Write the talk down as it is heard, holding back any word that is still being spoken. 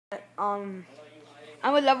I'm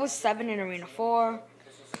at level 7 in Arena 4.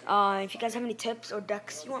 If you guys have any tips or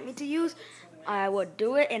decks you want me to use, I would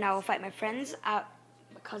do it, and I will fight my friends, my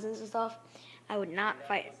cousins and stuff. I would not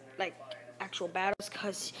fight, like, actual battles,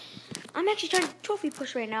 because I'm actually trying to trophy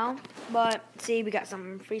push right now. But, see, we got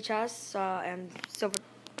some free chests, and silver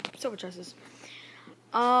chests.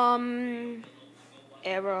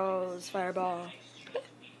 Arrows, fireball,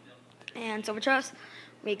 and silver chest.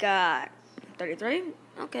 We got 33,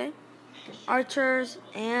 okay. Archers,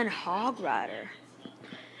 and Hog Rider.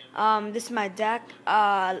 This is my deck.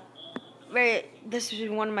 This is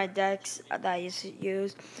one of my decks that I used to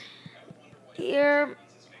use. Here,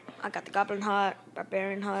 I got the Goblin Hut,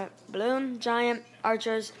 Barbarian Hut, Balloon, Giant,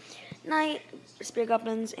 Archers, Knight, Spear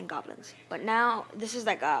Goblins, and Goblins. But now, this is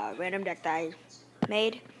like a random deck that I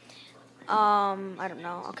made. I don't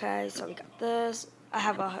know. Okay, so we got this. I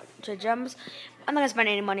have 100 gems. I'm not gonna spend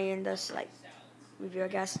any money in this, like, review, I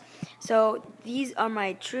guess. So these are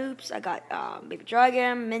my troops. I got baby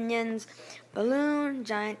dragon, minions, balloon,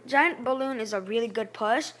 giant balloon is a really good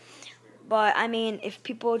push, but I mean, if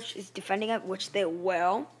people is defending it, which they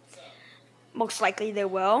will, most likely they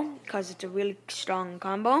will, because it's a really strong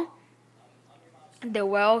combo. They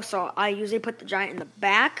will. So I usually put the giant in the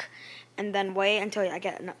back and then wait until I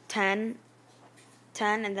get 10,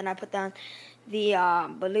 and then I put down the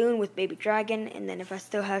balloon with baby dragon, and then if I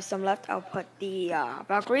still have some left, I'll put the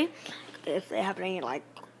Valkyrie if they have any, like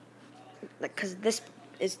because this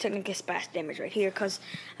is technically splash damage right here, because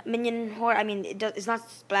minion horde, I mean, it's not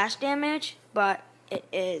splash damage, but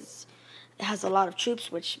it has a lot of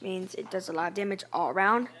troops, which means it does a lot of damage all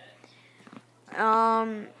around.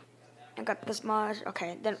 I got this much.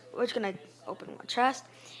 Okay, then we're just gonna open one chest.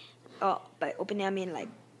 Oh, by opening I mean like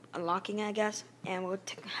unlocking it, I guess, and we'll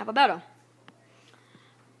have a battle.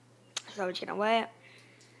 So we're just gonna wait.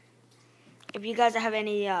 If you guys have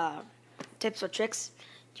any tips or tricks,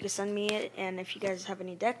 you can send me it. And if you guys have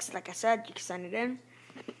any decks, like I said, you can send it in.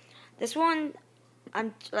 This one,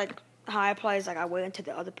 I'm like how I play is like I wait until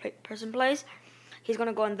the other person plays. He's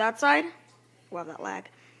gonna go on that side. Well, that lag.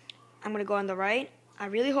 I'm gonna go on the right. I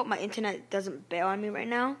really hope my internet doesn't bail on me right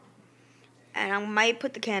now. And I might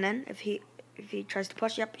put the cannon if he tries to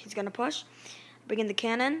push. Yep, he's gonna push. Bring in the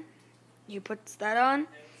cannon. He puts that on.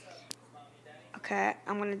 Okay,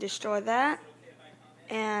 I'm gonna destroy that,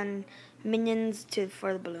 and minions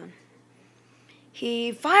for the balloon.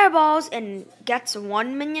 He fireballs and gets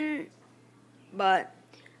one minion, but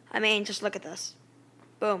I mean, just look at this.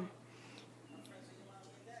 Boom.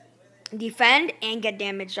 Defend and get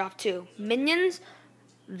damaged off too. Minions,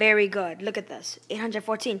 very good. Look at this,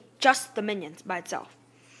 814, just the minions by itself.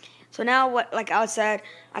 So now, like I said,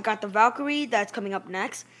 I got the Valkyrie that's coming up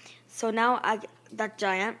next. So now that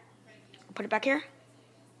giant. Put it back here.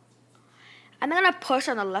 I'm not gonna push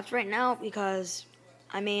on the left right now because,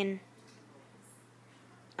 I mean,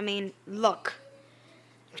 look.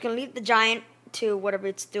 I'm just gonna leave the giant to whatever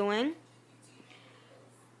it's doing.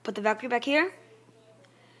 Put the Valkyrie back here.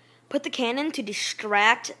 Put the cannon to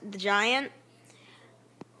distract the giant.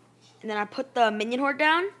 And then I put the minion horde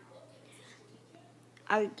down.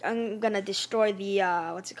 I'm gonna destroy the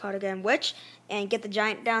what's it called again, witch, and get the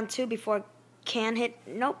giant down too before can hit.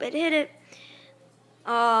 Nope, it hit it.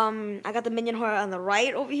 I got the minion horde on the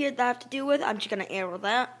right over here that I have to deal with. I'm just gonna arrow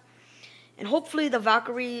that, and hopefully the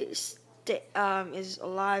Valkyrie is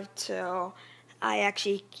alive till I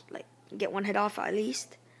actually like get one hit off at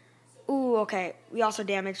least. Ooh, okay. We also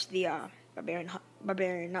damaged the barbarian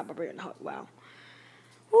hut. Wow.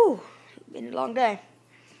 Ooh, been a long day.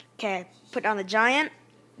 Okay, put down the giant.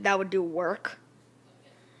 That would do work.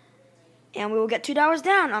 And we will get $2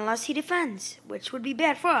 down unless he defends, which would be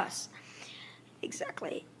bad for us.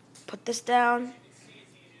 Exactly. Put this down.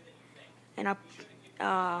 And up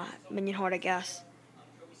minion horde, I guess.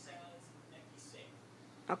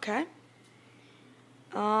 Okay.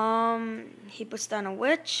 He puts down a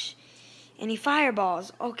witch. And he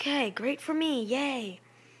fireballs. Okay, great for me. Yay.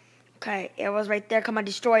 Okay, arrows right there. Come on,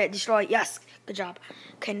 destroy it. Destroy it. Yes. Good job.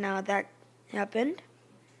 Okay, now that happened.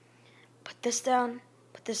 Put this down.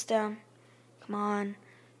 Put this down. Come on.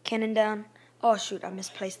 Cannon down. Oh, shoot. I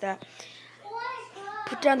misplaced that.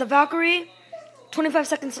 Put down the Valkyrie. 25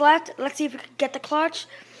 seconds left. Let's see if we can get the clutch.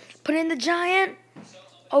 Put in the giant.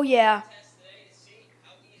 Oh, yeah.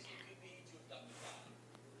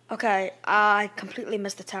 Okay. I completely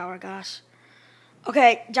missed the tower. Gosh.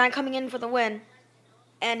 Okay. Giant coming in for the win.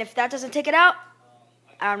 And if that doesn't take it out,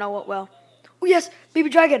 I don't know what will. Oh, yes. Baby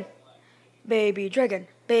dragon. Baby dragon.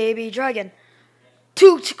 Baby dragon.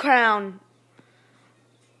 2 crown.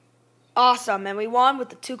 Awesome. And we won with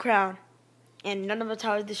the 2 crown. And none of the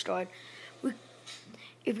towers destroyed.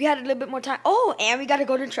 if we had a little bit more time. Oh, and we got a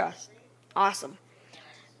golden trust. Awesome.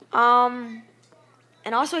 And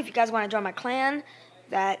also, if you guys want to join my clan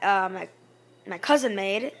that my cousin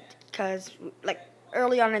made, because like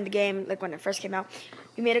early on in the game, like when it first came out,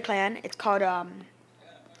 we made a clan. It's called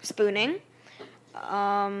Spooning.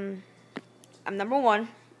 I'm number 1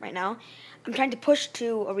 right now. I'm trying to push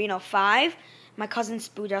to Arena 5. My cousin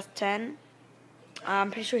Spoo just 10. I'm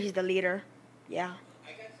pretty sure he's the leader. Yeah.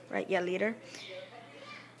 Right, yeah, leader.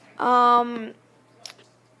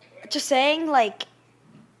 Just saying, like,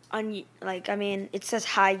 I mean, it says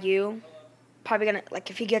hi you. Probably gonna, like,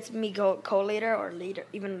 if he gets me co-leader or leader,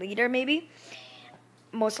 even leader maybe.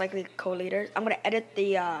 Most likely co-leader. I'm gonna edit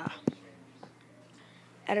the,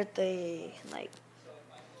 like,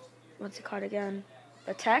 what's it called again?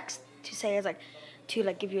 The text to say it's like, to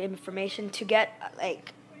like give you information to get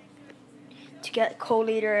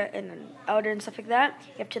co-leader and elder and stuff like that.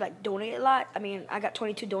 You have to like donate a lot. I mean, I got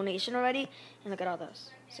 22 donation already, and look at all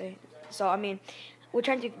those. See, so I mean, we're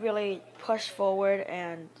trying to really push forward,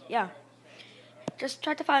 and yeah, just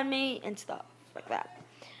try to find me and stuff like that.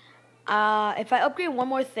 If I upgrade one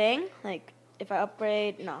more thing, like if I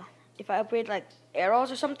upgrade like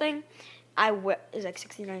arrows or something, is like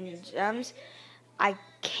 69 gems. I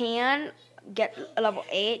can get a level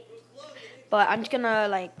 8, but I'm just gonna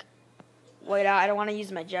like wait out. I don't want to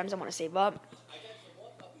use my gems. I want to save up.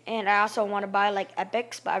 And I also want to buy like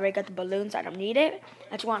epics, but I already got the balloons. I don't need it.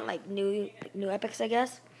 I just want like new epics, I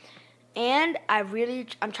guess. And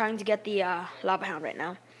I'm trying to get the lava hound right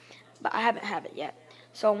now, but I haven't had it yet.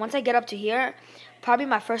 So once I get up to here, probably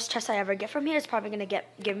my first chest I ever get from here is probably gonna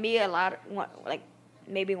give me a lot, like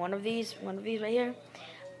maybe one of these right here.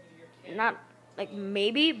 Not like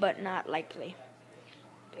maybe, but not likely.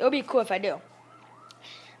 It would be cool if I do.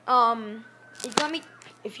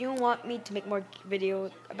 If you want me to make more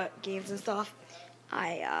videos about games and stuff,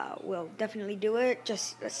 I will definitely do it.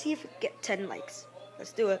 Just let's see if we get 10 likes.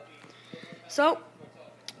 Let's do it. So,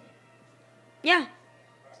 yeah.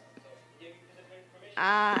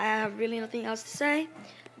 I have really nothing else to say,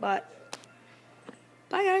 but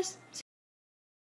bye guys.